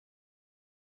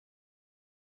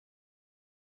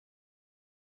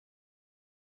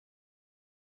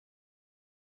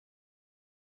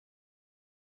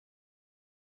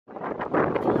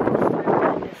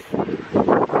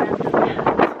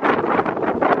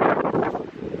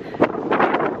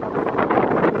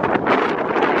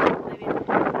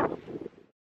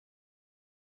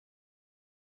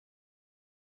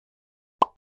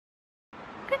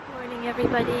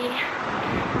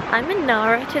in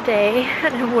Nara today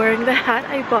and I'm wearing the hat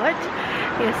I bought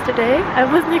yesterday. I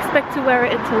wasn't expecting to wear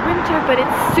it until winter, but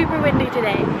it's super windy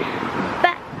today.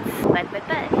 But,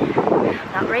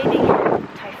 not raining.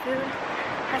 Typhoon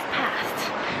has passed,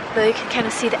 though you can kind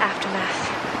of see the aftermath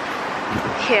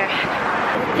here.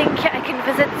 I think I can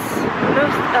visit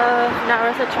most of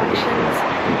Nara's attractions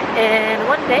in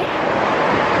one day.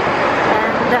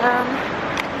 And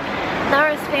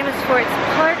Nara is famous for its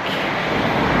park,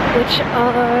 which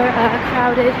are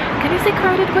crowded. Can you say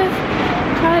crowded with?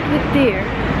 Crowded with deer.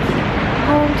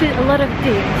 Home to a lot of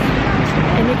deer.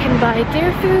 And you can buy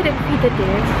deer food and feed the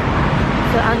deer.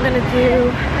 So I'm gonna do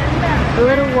a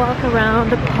little walk around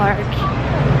the park.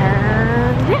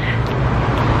 And yeah.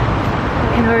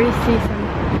 I can already see some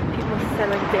people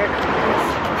selling deer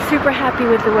carcass. Super happy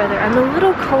with the weather. I'm a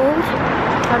little cold,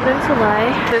 I'm going to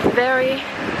lie. I'm very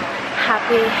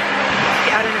happy to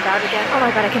be out and about again. Oh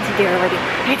my god, I can see deer already. I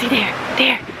can see deer.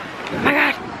 Deer. Oh my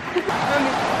god.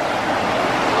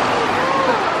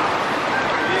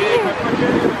 Deer.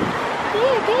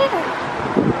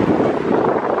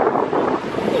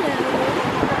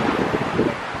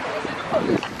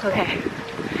 Okay,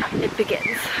 it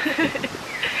begins.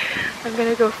 I'm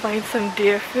gonna go find some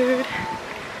deer food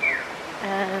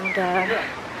and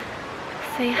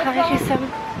say hi to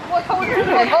some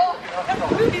deer.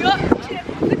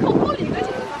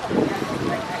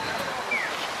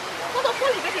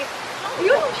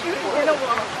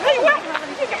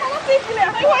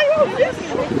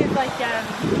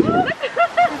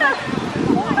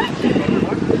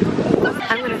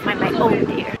 I'm gonna find my own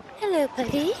deer. Hello,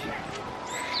 buddy.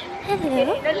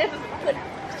 Hello.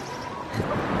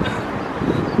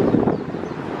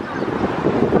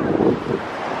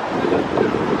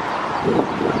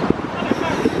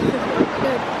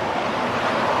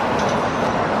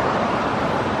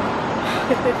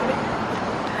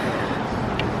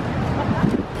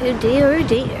 Oh dear, oh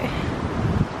dear.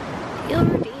 Oh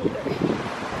dear.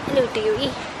 Hello,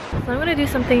 dearie. So I'm gonna do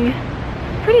something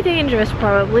pretty dangerous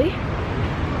probably.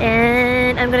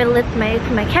 And I'm gonna let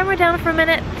my camera down for a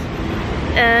minute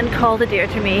and call the deer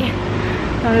to me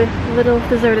on a little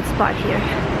deserted spot here.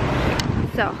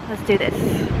 So let's do this.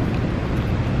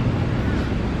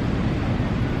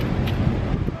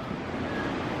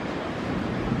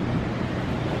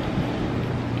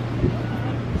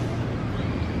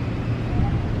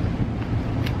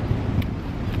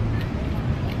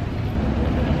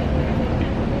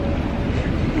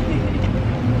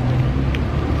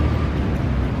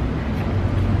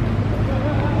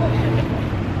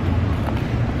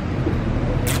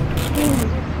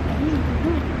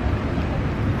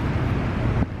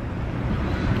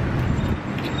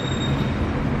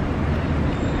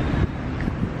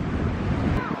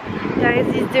 Guys,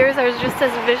 these deers are just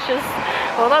as vicious,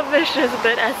 well not vicious,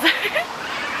 but as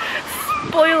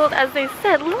spoiled as they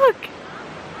said. Look!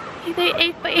 They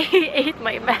ate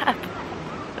my map.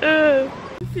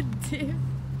 Stupid deer.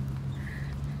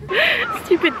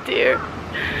 Stupid deer.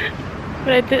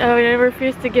 But I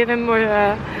refused to give him more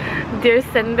deer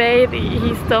senbei.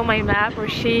 He stole my map, or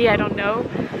she, I don't know.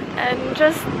 And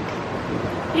just,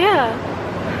 yeah.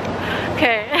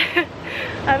 Okay.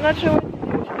 I'm not sure what to do.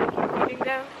 Should I keep feeding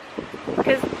them?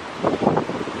 Because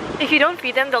if you don't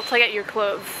feed them, they'll tug at your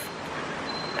clothes.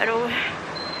 I don't...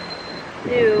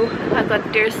 Ew, I've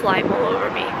got deer slime all over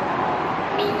me.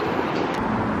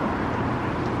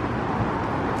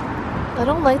 I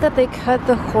don't like that they cut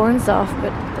the horns off,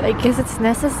 but I guess it's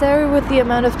necessary with the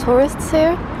amount of tourists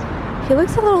here. He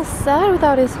looks a little sad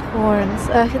without his horns.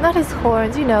 Not his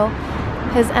horns, you know,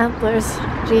 his antlers.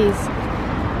 Jeez.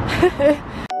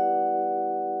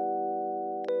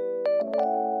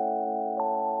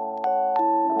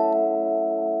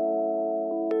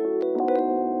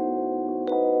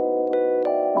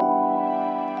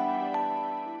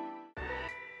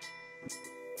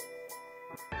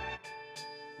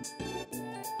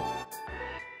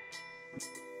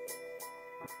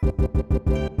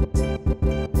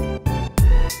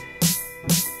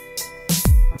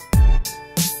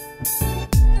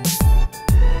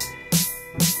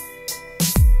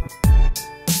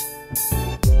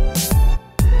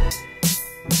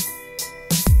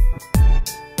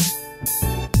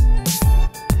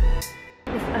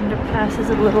 Underpass is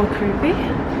a little creepy.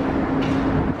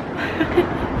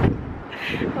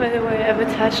 By the way, I've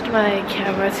attached my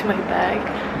camera to my bag,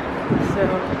 so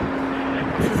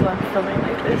this is why I'm filming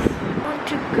like this. I want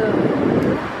to go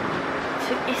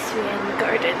to Isuyen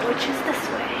Garden, which is this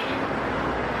way.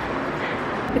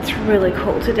 It's really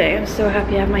cold today. I'm so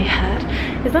happy I have my hat.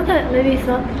 It's not that, maybe it's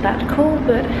not that cold,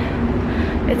 but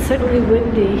it's certainly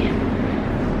windy.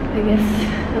 I guess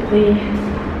at the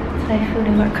typhoon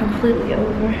is not completely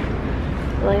over.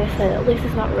 Like I said, at least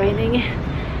it's not raining.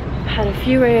 I've had a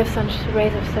few rays of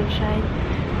sunshine,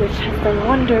 which has done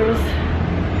wonders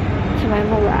to my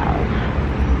morale.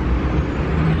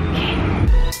 Okay.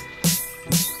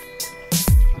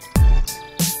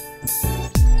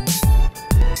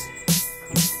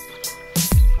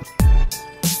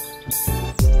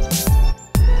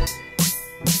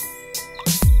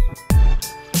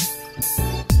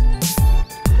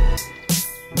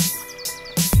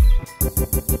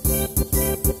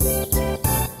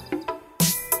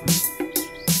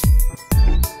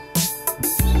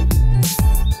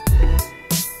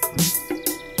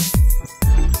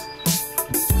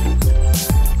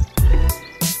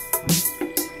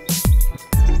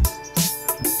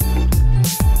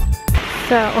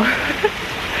 So,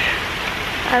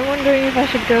 I'm wondering if I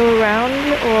should go around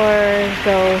or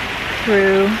go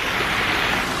through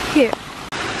here.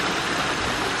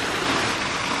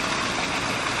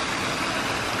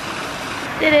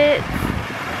 Did it!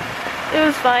 It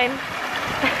was fine.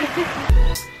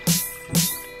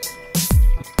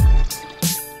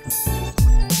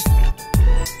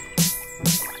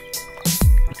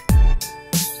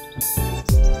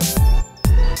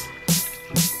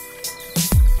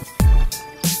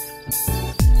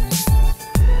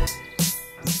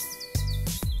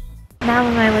 Now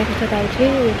on my way to Tadaiji,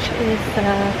 which is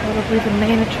probably the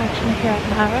main attraction here at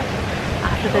Nara,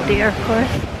 after the deer, of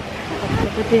course.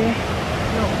 After the deer.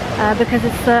 Because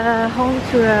it's home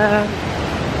to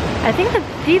I think the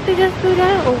biggest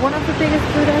Buddha, or one of the biggest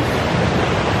Buddhas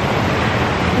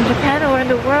in Japan or in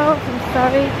the world. I'm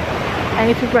sorry, I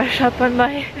need to brush up on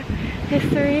my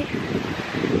history.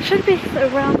 Should be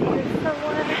around here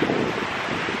somewhere.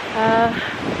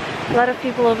 A lot of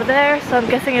people over there, so I'm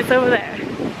guessing it's over there.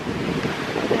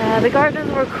 The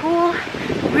gardens were cool,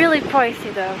 really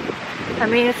pricey though. I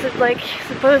mean, it's like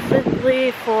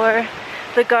supposedly for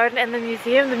the garden and the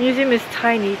museum. The museum is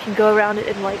tiny, you can go around it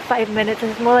in like 5 minutes.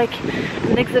 It's more like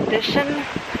an exhibition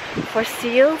for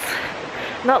seals.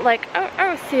 Not like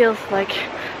our seals, like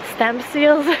stamp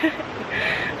seals.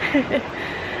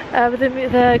 But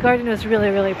the garden was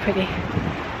really pretty.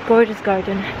 Gorgeous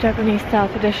garden, Japanese style,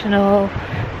 traditional,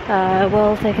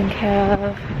 well taken care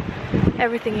of,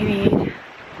 everything you need.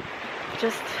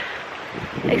 Just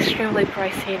extremely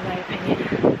pricey in my opinion.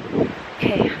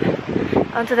 Okay,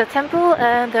 onto the temple,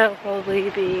 and there'll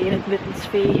probably be an admittance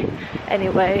fee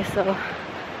anyway, so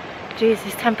geez,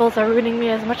 these temples are ruining me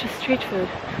as much as street food.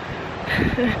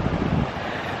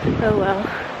 Oh well,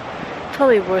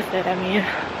 totally worth it. I mean,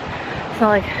 it's not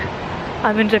like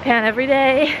I'm in Japan every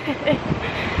day.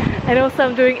 And also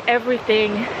I'm doing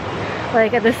everything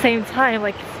like at the same time,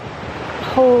 like a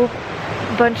whole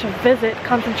bunch of visit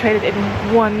concentrated in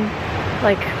one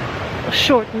like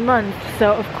short month,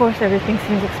 so of course everything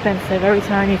seems expensive. Every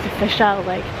time I need to fish out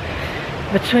like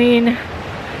between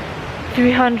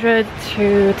 300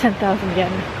 to 10,000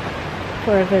 yen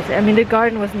for a visit. I mean, the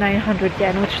garden was 900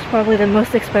 yen, which is probably the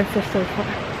most expensive so far.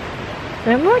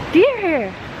 There are more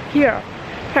deer here.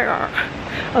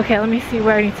 Okay, let me see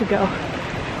where I need to go.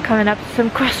 Coming up to some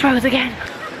crossroads again.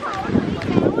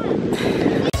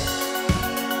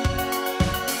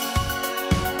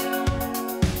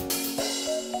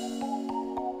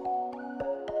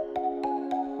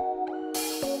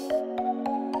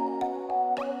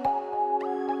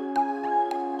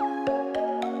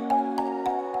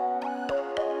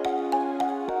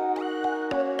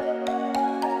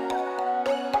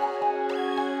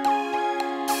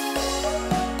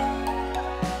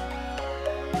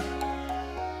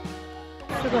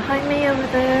 So behind me over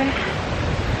there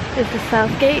is the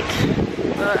south gate.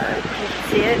 You can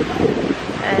see it right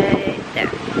there.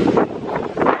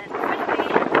 And in front of me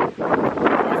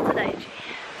is the Tadaiji.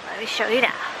 Let me show you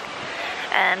now.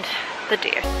 And the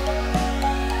deer.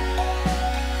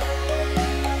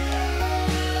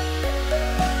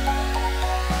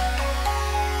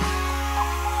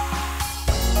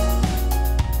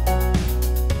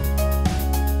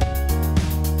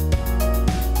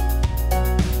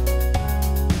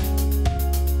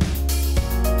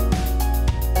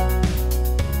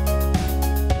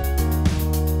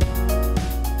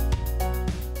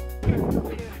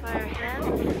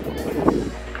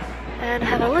 And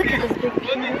have a look at this big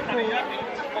beautiful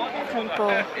temple.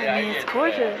 I mean, it's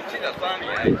gorgeous.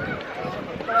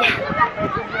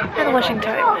 Yeah. And washing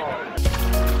time.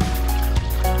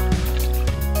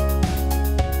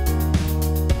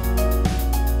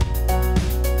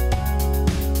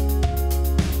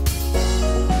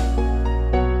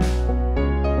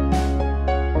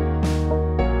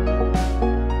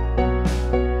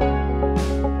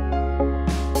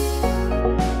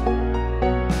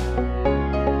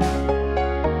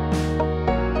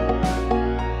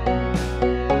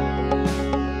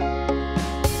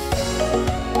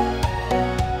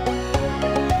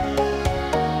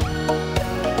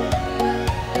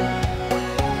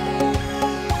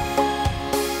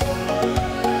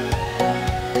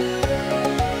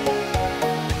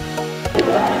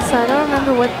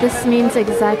 what this means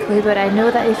exactly, but I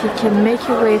know that if you can make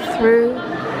your way through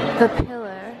the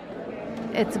pillar,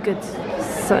 it's good.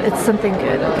 So it's something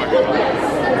good. I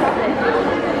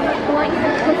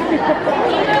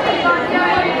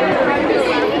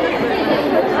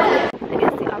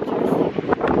guess the optimistic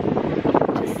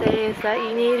to say is that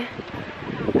you need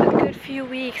a good few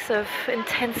weeks of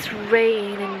intense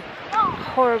rain and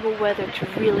horrible weather to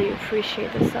really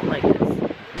appreciate the sun like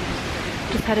this.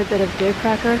 Just had a bit of deer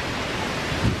cracker.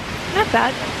 Not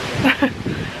bad.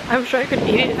 I'm sure I could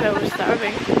eat it if I was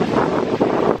starving.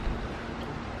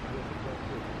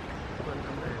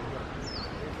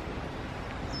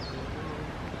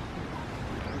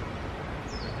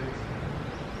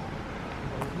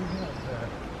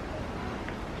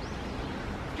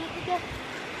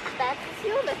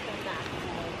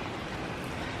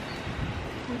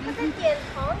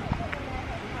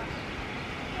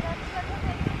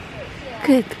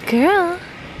 Good girl.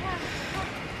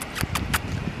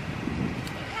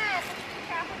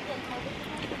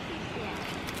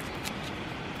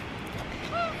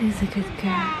 He's a good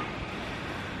girl.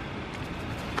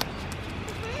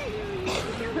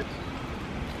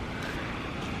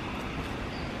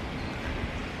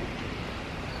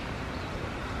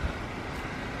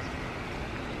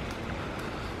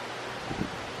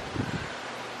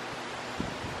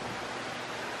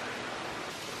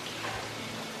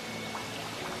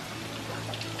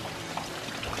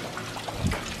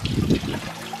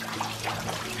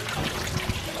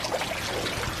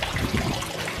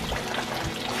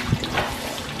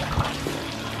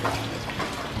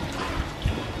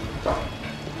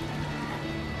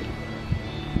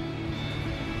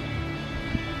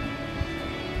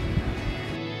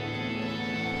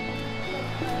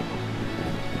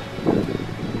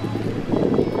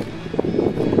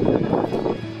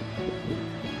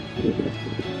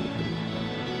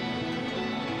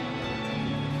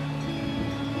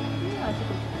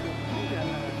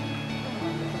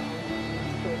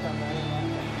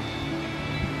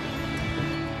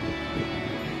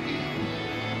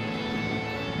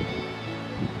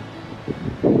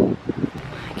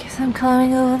 I'm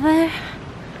climbing over there.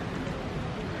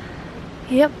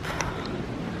 Yep.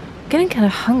 Getting kind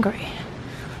of hungry.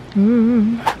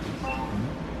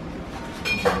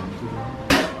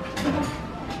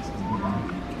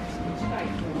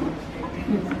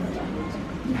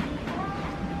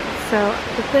 So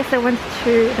the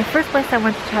first place I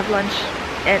wanted to have lunch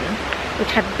in,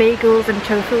 which had bagels and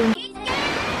tofu,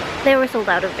 they were sold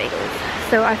out of bagels.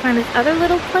 So I found this other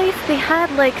little place. They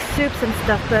had like soups and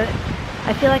stuff, but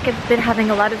I feel like I've been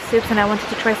having a lot of soups and I wanted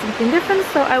to try something different,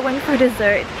 so I went for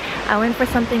dessert. I went for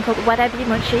something called warabi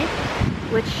mochi,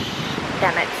 which,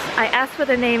 damn it, I asked for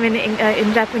the name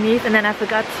in Japanese and then I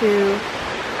forgot to,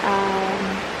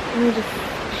 let me just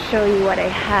show you what I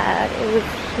had. It was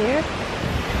here.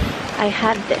 I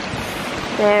had this.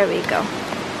 There we go.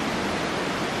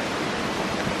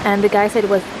 And the guy said it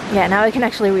was, yeah, now I can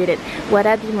actually read it.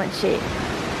 Warabi mochi.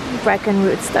 Bracken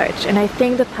root starch, and I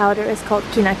think the powder is called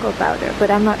kinako powder,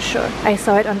 but I'm not sure. I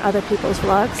saw it on other people's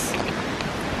vlogs,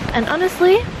 and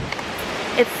honestly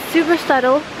it's super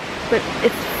subtle, but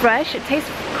it's fresh. It tastes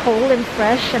cold and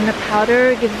fresh, and the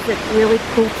powder gives it really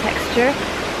cool texture.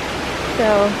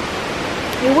 So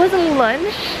it wasn't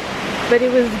lunch, but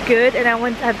it was good, and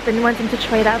I've been wanting to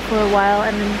try that for a while,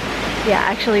 and yeah,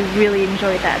 I actually really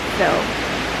enjoyed that, so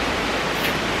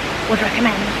would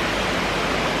recommend.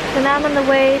 So now I'm on the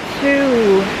way to,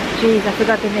 geez, I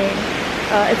forgot the name.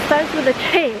 It starts with a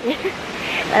K.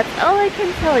 That's all I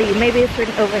can tell you. Maybe it's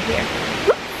written over here.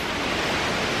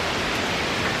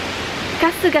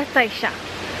 Kasuga Taisha.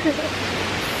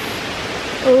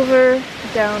 Over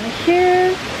down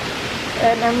here.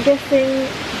 And I'm guessing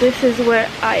this is where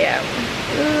I am.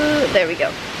 There we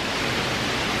go.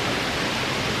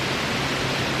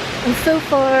 And so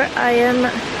far I am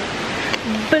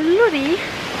bloody.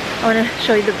 I want to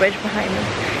show you the bridge behind me.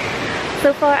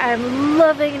 So far I'm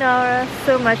loving Nara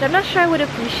so much. I'm not sure I would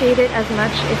appreciate it as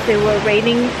much if it were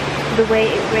raining the way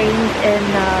it rained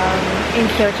in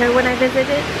Kyoto when I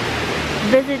visited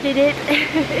it.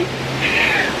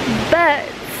 But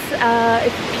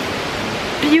it's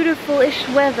beautiful-ish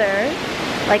weather.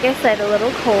 Like I said, a little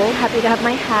cold. Happy to have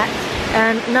my hat.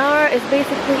 And Nara is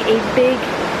basically a big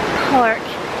park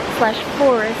slash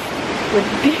forest with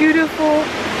beautiful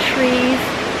trees,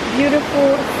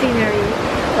 beautiful scenery,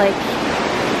 like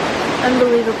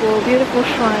unbelievable, beautiful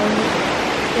shrines,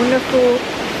 wonderful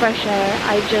fresh air.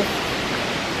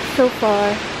 So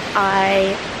far,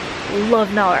 I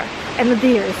love Nara. And the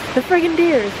deers, the friggin'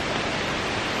 deers.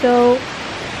 So,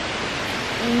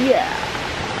 yeah.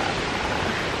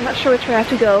 I'm not sure which way I have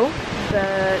to go,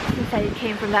 but since I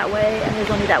came from that way and there's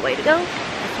only that way to go,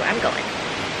 that's where I'm going.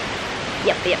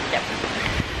 Yep.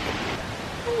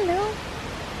 Hello.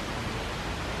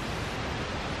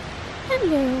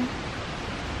 Hello.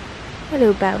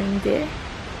 Hello, bowing deer.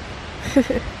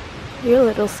 You're a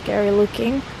little scary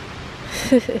looking.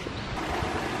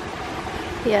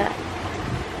 Yeah.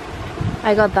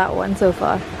 I got that one so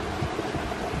far.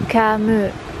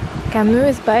 Kamu. Kamu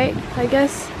is bite, I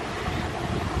guess.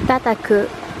 Tataku.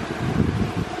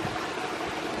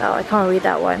 Oh, I can't read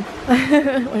that one.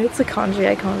 When it's a kanji,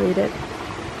 I can't read it.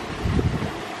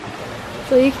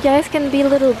 So you guys can be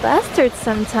little bastards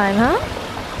sometime, huh?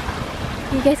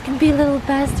 You guys can be little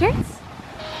bastards?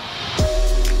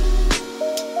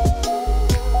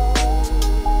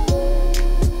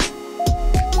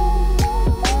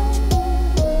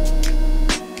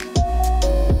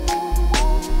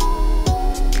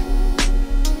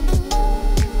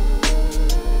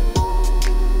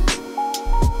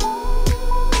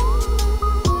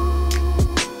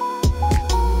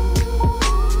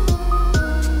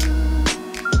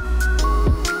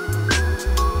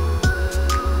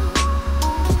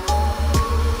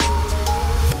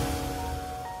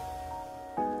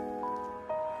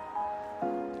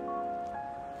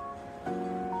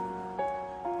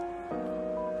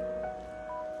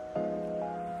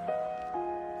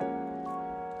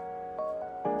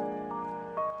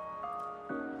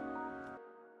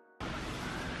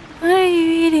 What are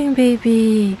you eating,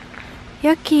 baby?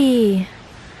 Yucky!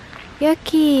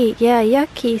 Yucky! Yeah,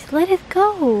 yucky! Let it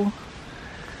go!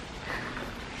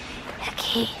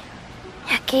 Yucky!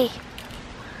 Yucky!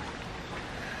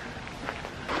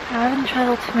 I haven't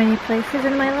traveled to many places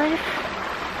in my life,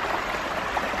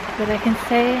 but I can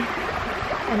say,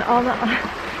 in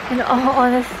all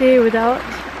honesty, without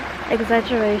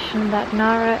exaggeration, that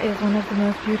Nara is one of the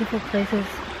most beautiful places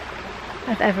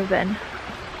I've ever been.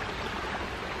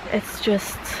 It's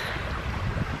just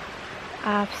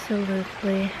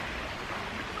absolutely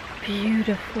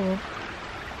beautiful. You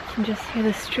can just hear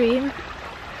the stream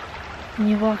when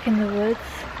you walk in the woods.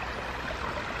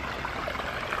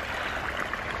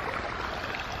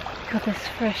 Got this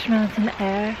fresh mountain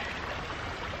air.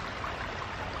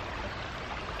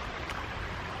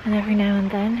 And every now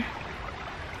and then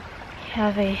you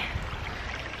have a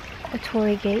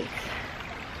torii gate,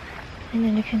 and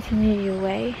then you continue your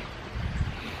way.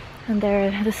 And there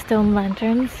are the stone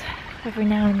lanterns every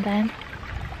now and then.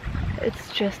 It's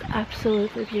just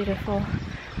absolutely beautiful.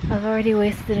 I've already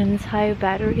wasted an entire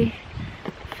battery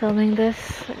filming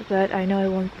this, but I know I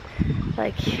won't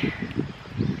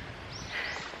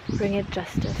bring it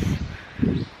justice.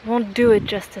 Won't do it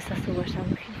justice, that's the word I'm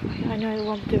looking for. I know I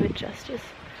won't do it justice.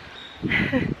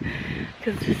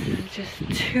 Because this is just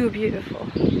too beautiful.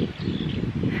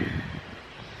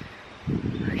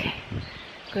 Okay.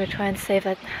 I'm gonna try and save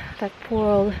that poor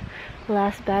old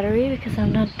last battery because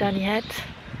I'm not done yet.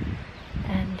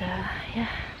 And yeah.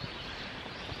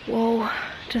 Whoa,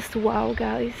 just wow,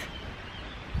 guys.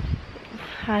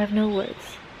 I have no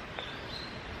words.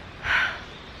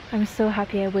 I'm so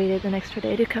happy I waited an extra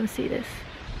day to come see this.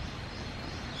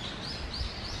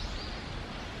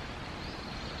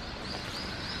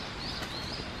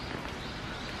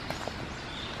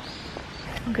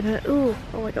 I'm gonna, oh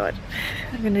my god.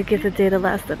 I'm gonna give the day the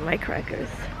last of my crackers.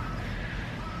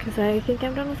 Because I think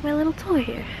I'm done with my little toy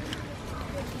here.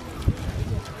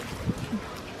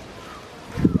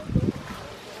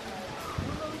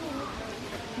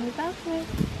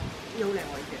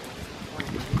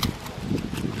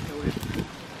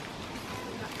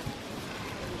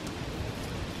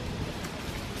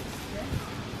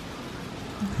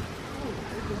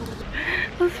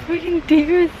 Those freaking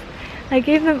deers! I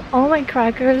gave them all my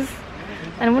crackers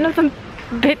and one of them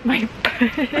bit my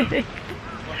butt.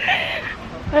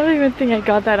 I don't even think I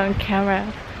got that on camera.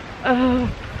 Oh.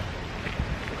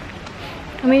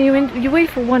 I mean, you wait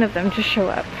for one of them to show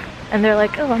up and they're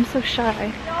like, oh, I'm so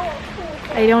shy.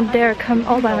 I don't dare come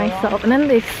all by myself. And then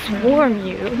they swarm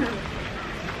you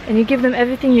and you give them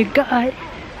everything you got.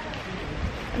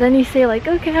 Then you say like,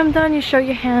 okay, I'm done. You show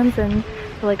your hands and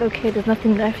they're like, okay, there's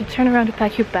nothing left. You turn around to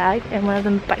pack your bag and one of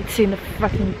them bites you in the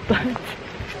fucking butt.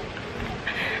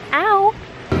 Ow!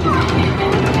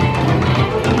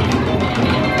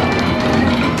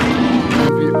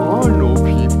 We all know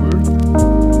people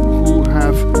who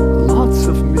have lots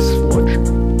of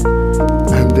misfortune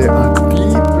and they are